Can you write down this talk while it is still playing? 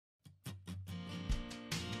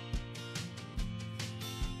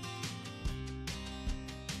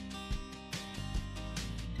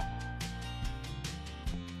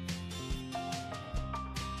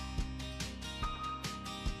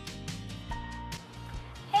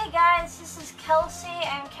guys, this is Kelsey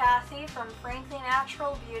and Kathy from Frankly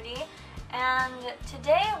Natural Beauty, and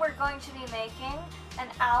today we're going to be making an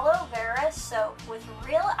aloe vera soap with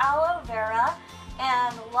real aloe vera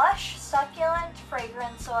and lush succulent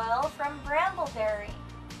fragrance oil from Brambleberry.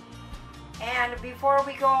 And before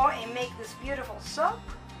we go and make this beautiful soap,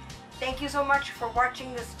 thank you so much for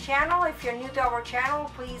watching this channel. If you're new to our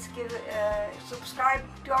channel, please subscribe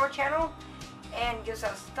to our channel and give us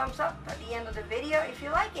a thumbs up at the end of the video if you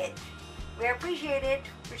like it. We appreciate it.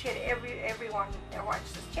 Appreciate everyone that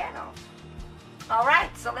watches this channel.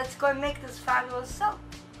 Alright, so let's go and make this fabulous soap.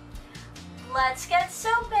 Let's get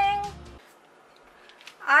soaping!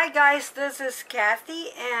 Hi guys, this is Kathy,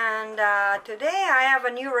 and today I have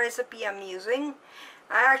a new recipe I'm using.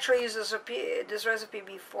 I actually used this recipe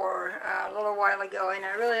before a little while ago, and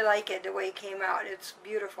I really like it the way it came out. It's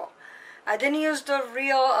beautiful. I didn't use the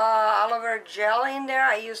real aloe vera gel in there.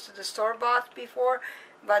 I used the store-bought before,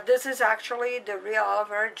 but this is actually the real aloe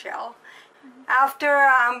vera gel. After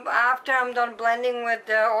I'm done blending with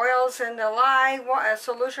the oils and the lye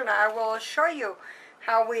solution, I will show you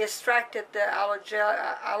how we extracted the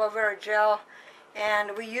aloe vera gel,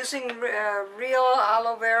 and we're using real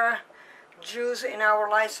aloe vera juice in our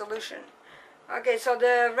lye solution. Okay, so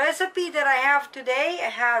the recipe that I have today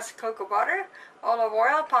has cocoa butter, olive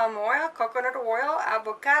oil, palm oil, coconut oil,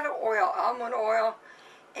 avocado oil, almond oil,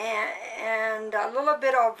 and a little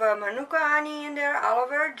bit of manuka honey in there, aloe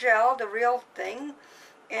vera gel, the real thing,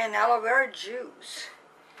 and aloe vera juice.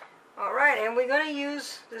 Alright, and we're going to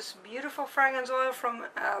use this beautiful fragrance oil from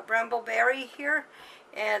Brambleberry here.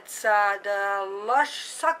 It's the Lush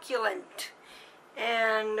Succulent.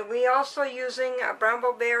 And we're also using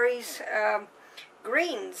Brambleberry's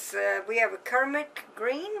greens. We have a Kermit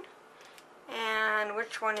green. And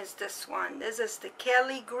which one is this one? This is the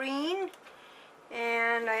Kelly green.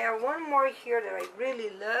 And I have one more here that I really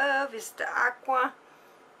love. It's the Aqua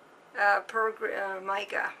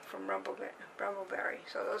mica from Brambleberry.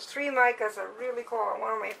 So those three micas are really cool.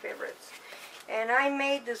 One of my favorites. And I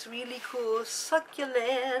made this really cool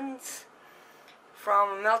succulents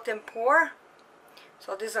from Melt and Pour.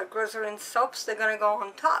 So these are glycerin soaps. They're gonna go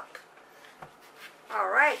on top.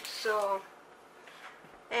 Alright, so,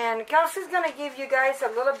 and Kelsey's gonna give you guys a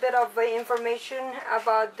little bit of information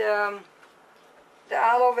about the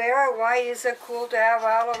aloe vera. Why is it cool to have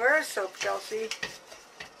aloe vera soap, Kelsey?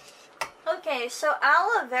 Okay, so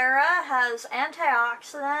aloe vera has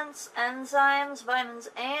antioxidants, enzymes, vitamins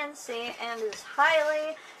A and C, and is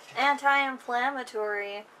highly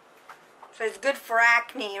anti-inflammatory. So it's good for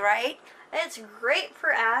acne, right? It's great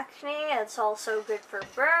for acne. It's also good for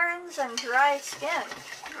burns and dry skin.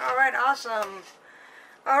 Alright, awesome.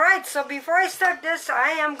 Alright, so before I start this,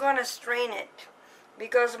 I am going to strain it.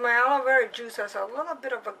 Because my aloe vera juice has a little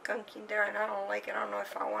bit of a gunk in there and I don't like it. I don't know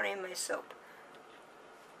if I want it in my soap.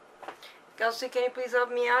 Kelsey, can you please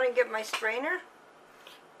help me out and get my strainer?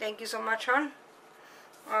 Thank you so much, hon.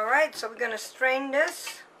 Alright, so we're going to strain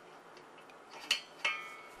this.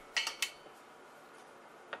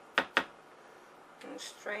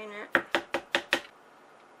 Strain it.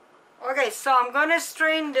 Okay, so I'm going to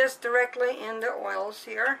strain this directly in the oils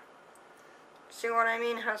here. See what I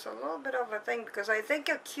mean? It has a little bit of a thing because I think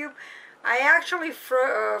a cube, I actually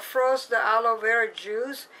froze the aloe vera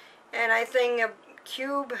juice, and I think a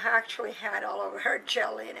cube actually had aloe vera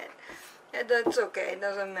gel in it. And that's okay, it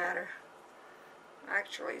doesn't matter.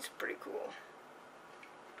 Actually, it's pretty cool.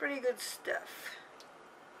 Pretty good stuff.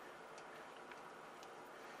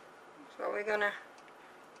 So we're gonna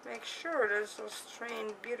make sure this is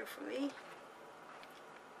strained beautifully.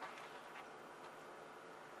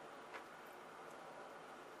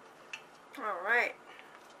 Alright.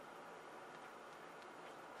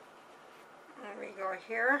 There we go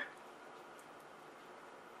here.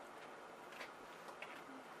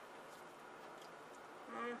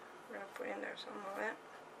 We're going to put in there some of it.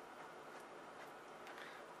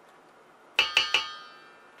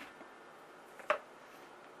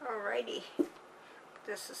 Alrighty. Put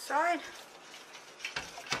this aside.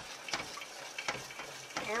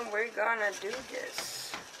 And we're gonna do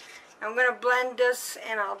this. I'm gonna blend this,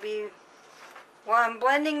 and while I'm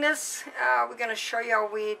blending this, we're gonna show you how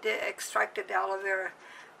we extracted the aloe vera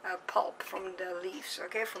pulp from the leaves,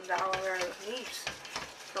 okay, from the aloe vera leaves.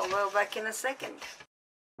 So we'll be back in a second.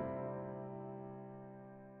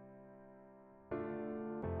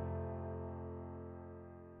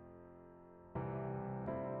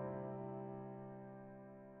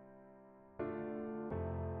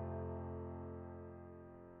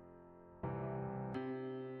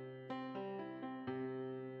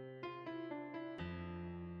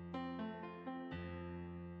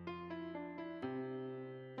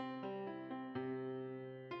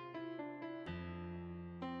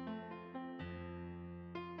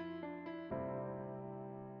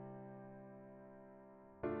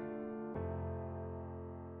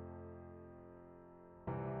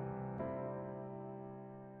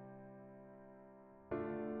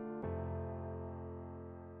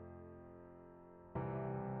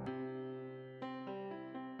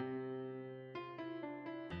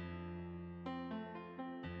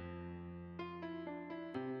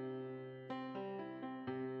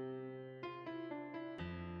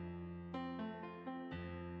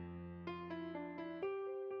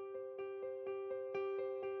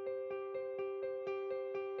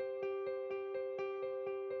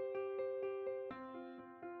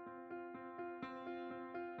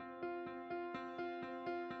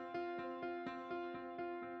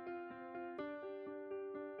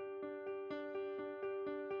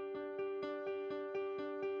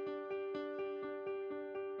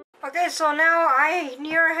 Okay, so now I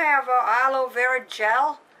here have aloe vera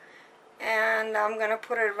gel, and I'm gonna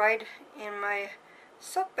put it right in my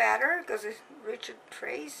soap batter because it reaches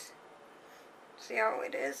trays. See how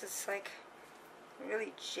it is? It's like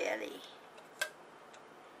really jelly.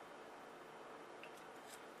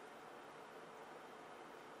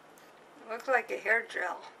 Looks like a hair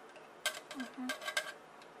gel.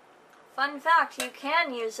 Fun fact, you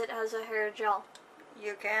can use it as a hair gel.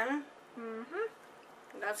 You can? Mm-hmm.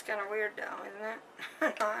 That's kind of weird though, isn't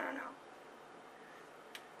it? No, I don't know.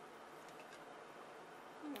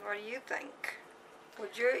 What do you think?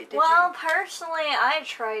 Would you? Well, personally, I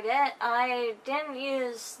tried it. I didn't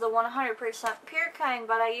use the 100% pure kind,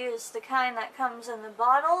 but I used the kind that comes in the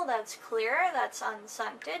bottle that's clear, that's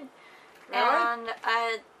unscented. Really? And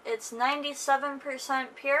it's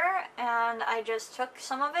 97% pure, and I just took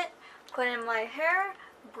some of it, put it in my hair,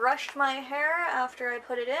 brushed my hair after I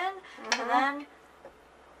put it in, and then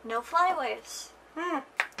no flyaways.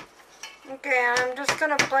 Okay, I'm just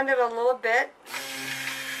going to blend it a little bit.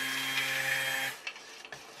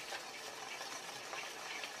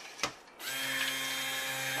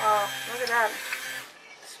 Oh, look at that.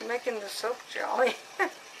 It's making the soap jelly.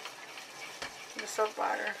 The soap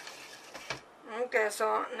water. Okay,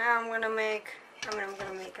 so now I'm going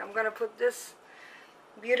to put this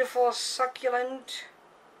beautiful succulent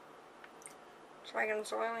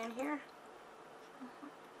fragrance oil in here.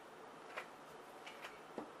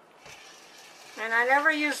 And I never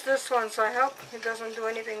use this one, so I hope it doesn't do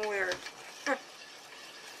anything weird.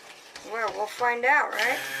 Well, we'll find out,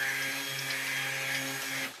 right?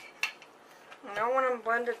 I don't want to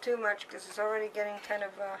blend it too much because it's already getting kind of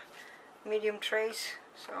medium trace.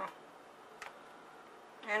 So,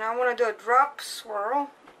 and I want to do a drop swirl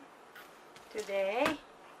today.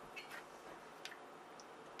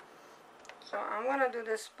 So I'm going to do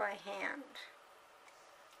this by hand.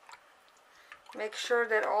 Make sure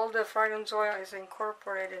that all the fragrance oil is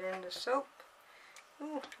incorporated in the soap.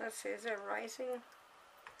 Ooh, let's see, is it rising?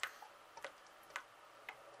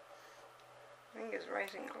 I think it's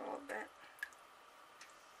rising a little bit.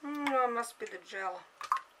 No, it must be the gel.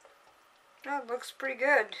 That looks pretty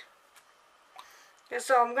good. Okay,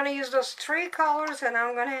 so I'm going to use those three colors, and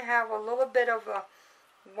I'm going to have a little bit of a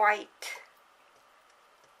white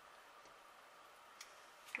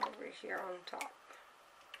over here on top.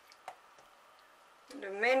 The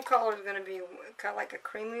main color is going to be kind of like a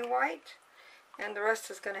creamy white, and the rest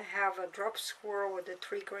is going to have a drop swirl with the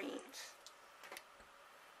three greens.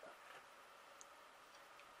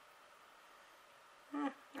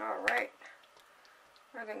 Alright,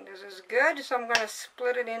 I think this is good, so I'm going to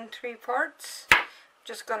split it in three parts.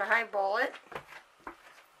 Just going to highball it.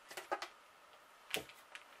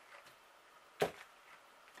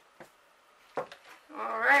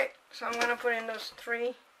 Alright, so I'm going to put in those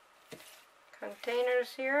three containers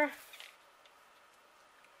here.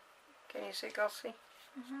 Can you see, Kelsey?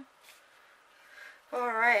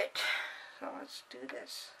 Alright, so let's do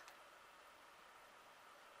this.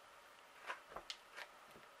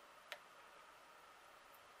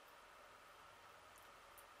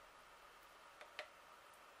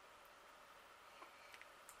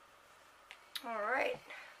 Alright.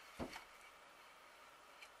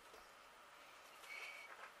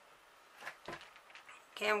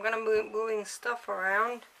 Okay, I'm going to be moving stuff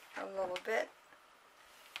around a little bit.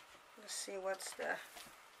 Let's see what's the...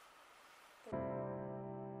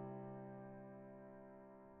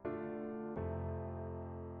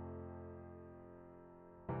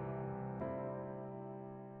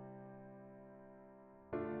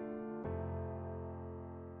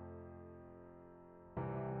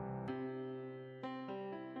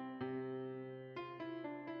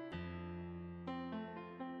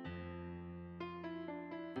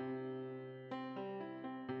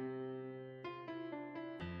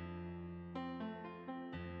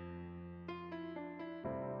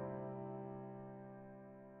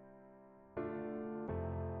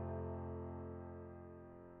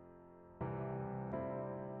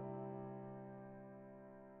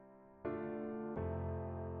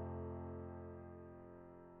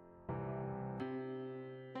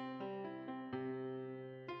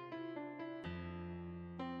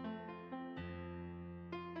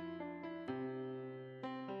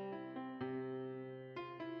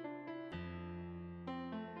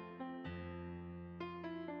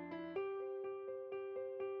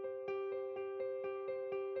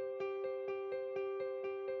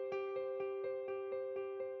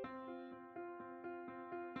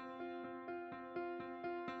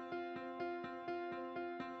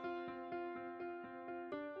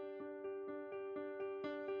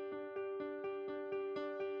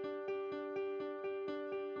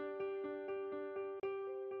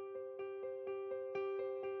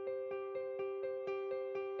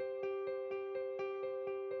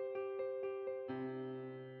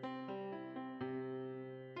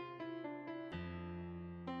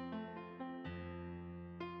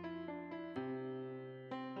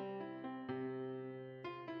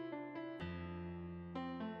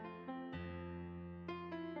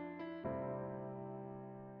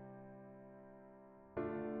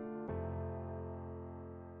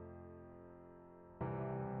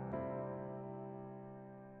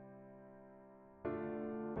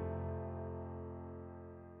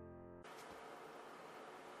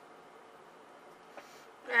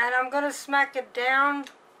 And I'm going to smack it down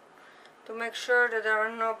to make sure that there are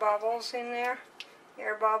no bubbles in there.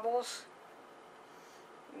 Air bubbles.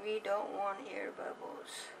 We don't want air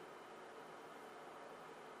bubbles.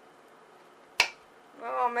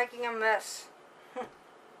 Oh, I'm making a mess.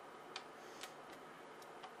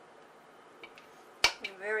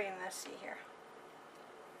 Very messy here.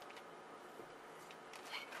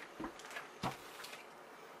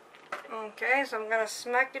 Okay, so I'm going to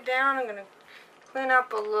smack it down. I'm going to clean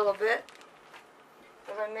up a little bit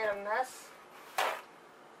because I made a mess.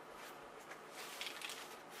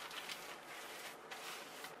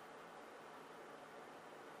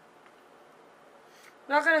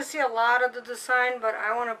 Not going to see a lot of the design, but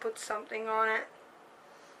I want to put something on it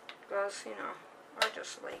because, you know, I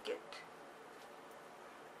just like it.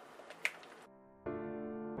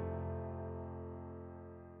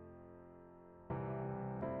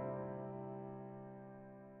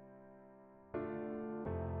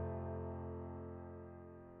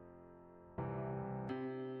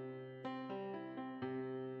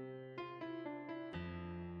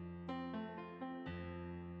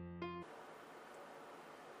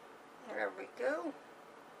 There we go.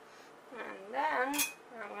 And then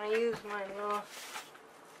I'm going to use my little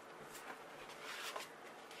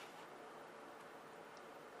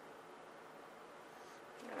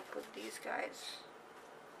I'm going to put these guys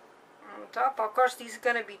on top. Of course, these are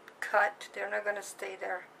going to be cut. They're not going to stay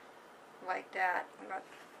there like that, but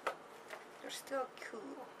they're still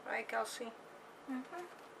cool, right, Kelsey? Mm-hmm.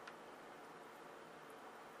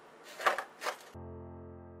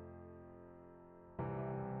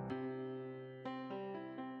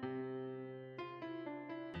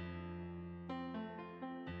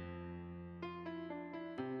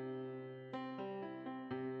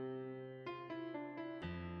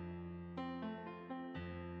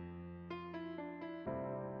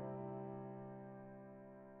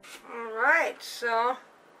 Alright, so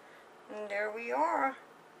and there we are.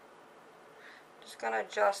 Just gonna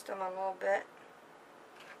adjust them a little bit.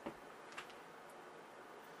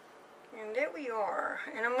 And there we are.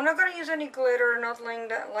 And I'm not gonna use any glitter or nothing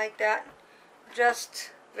like that.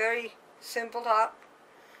 Just very simple top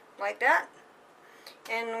like that.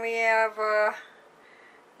 And we have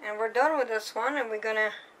and we're done with this one, and we're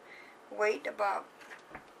gonna wait about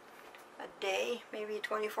a day, maybe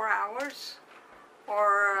 24 hours.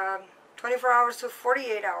 Or 24 hours to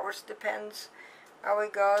 48 hours, depends how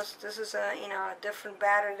it goes. This is a a different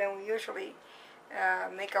batter than we usually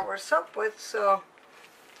make our soap with, so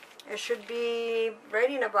it should be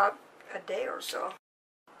ready in about a day or so.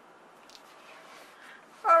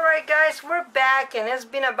 Alright guys, we're back, and it's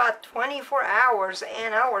been about 24 hours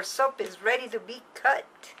and our soap is ready to be cut.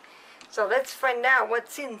 So let's find out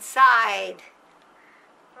what's inside.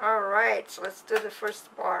 Alright, so let's do the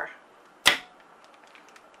first bar.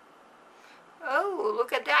 Oh,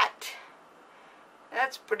 look at that.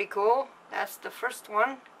 That's pretty cool. That's the first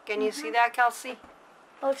one. Can you see that, Kelsey?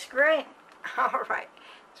 Looks great. Alright.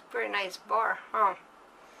 It's a pretty nice bar, huh?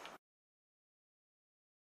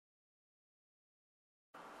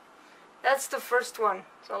 That's the first one.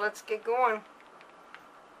 So let's get going.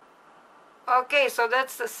 Okay, so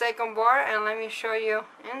that's the second bar, and let me show you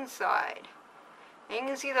inside. And you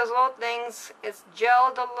can see those little things. It's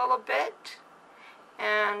gelled a little bit,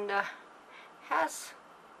 and has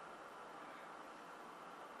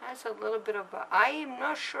a little bit of I'm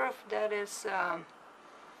not sure if that is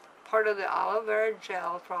part of the aloe vera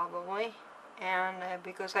gel, probably, and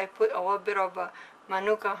because I put a little bit of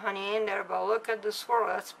manuka honey in there. But look at the swirl,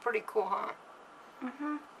 that's pretty cool, huh?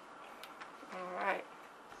 Alright,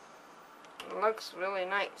 it looks really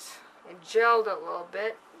nice. It gelled a little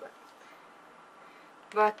bit,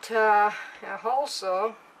 but it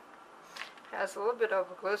also has a little bit of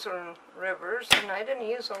glycerin rivers, and I didn't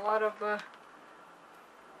use a lot of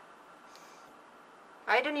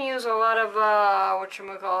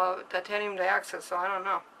whatchamacallit, titanium dioxide, so I don't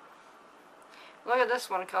know. Look at this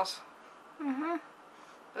one, Kels.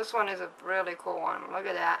 This one is a really cool one. Look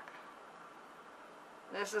at that.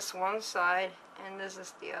 This is one side, and this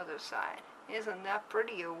is the other side. Isn't that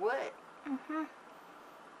pretty or what?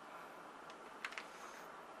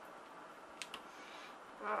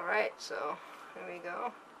 Alright, so here we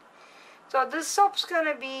go. So this soap's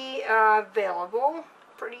gonna be available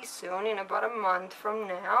pretty soon, in about a month from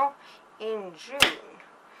now, in June.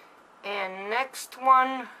 And next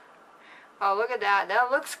one, oh, look at that.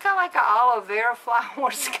 That looks kind of like an aloe vera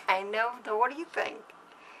flowers, kind of. What do you think?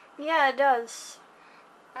 Yeah, it does.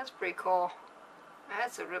 That's pretty cool.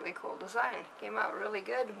 That's a really cool design. Came out really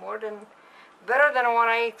good. Better than what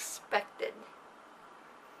I expected.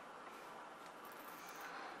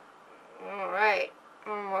 Alright.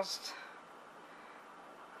 almost.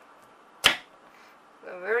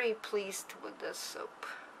 I'm very pleased with this soap.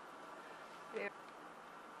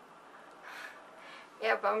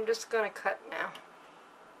 Yeah, but I'm just gonna cut now.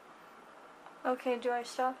 Okay, do I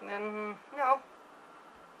stop? And no,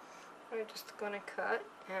 I'm just gonna cut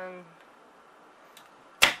and.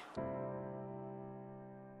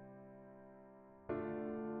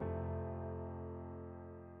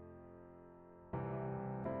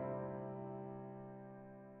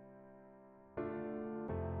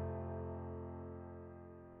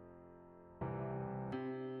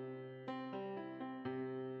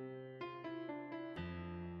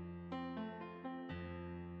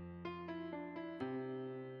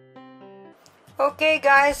 Okay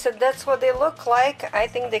guys, so that's what they look like. I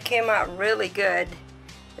think they came out really good.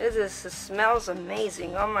 This smells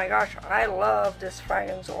amazing. Oh my gosh, I love this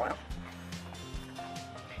fragrance oil.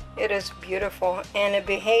 It is beautiful and it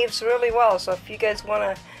behaves really well. So if you guys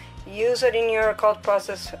want to use it in your cold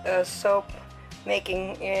process soap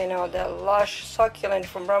making, you know, the Lush Succulent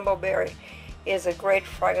from Brambleberry is a great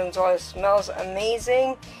fragrance oil. It smells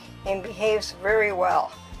amazing and behaves very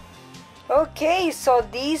well. Okay, so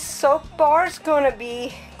these soap bars gonna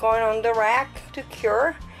be going on the rack to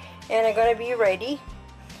cure, and are gonna be ready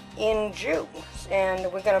in June. And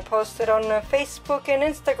we're gonna post it on Facebook and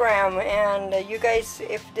Instagram. And you guys,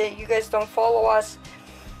 if you guys don't follow us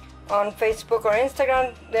on Facebook or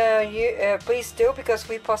Instagram, please do, because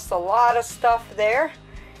we post a lot of stuff there.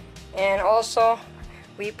 And also,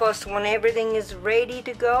 we post when everything is ready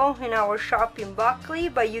to go in our shop in Buckley,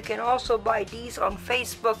 but you can also buy these on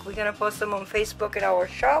Facebook. We're gonna post them on Facebook in our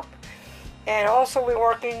shop. And also we're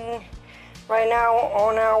working right now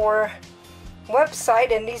on our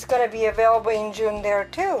website, and these gonna be available in June there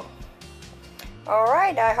too.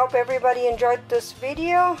 Alright, I hope everybody enjoyed this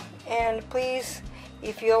video, and please,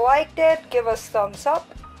 if you liked it, give us thumbs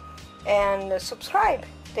up and subscribe.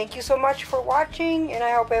 Thank you so much for watching, and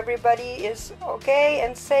I hope everybody is okay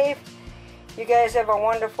and safe. You guys have a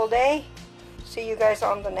wonderful day. See you guys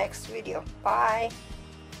on the next video. Bye.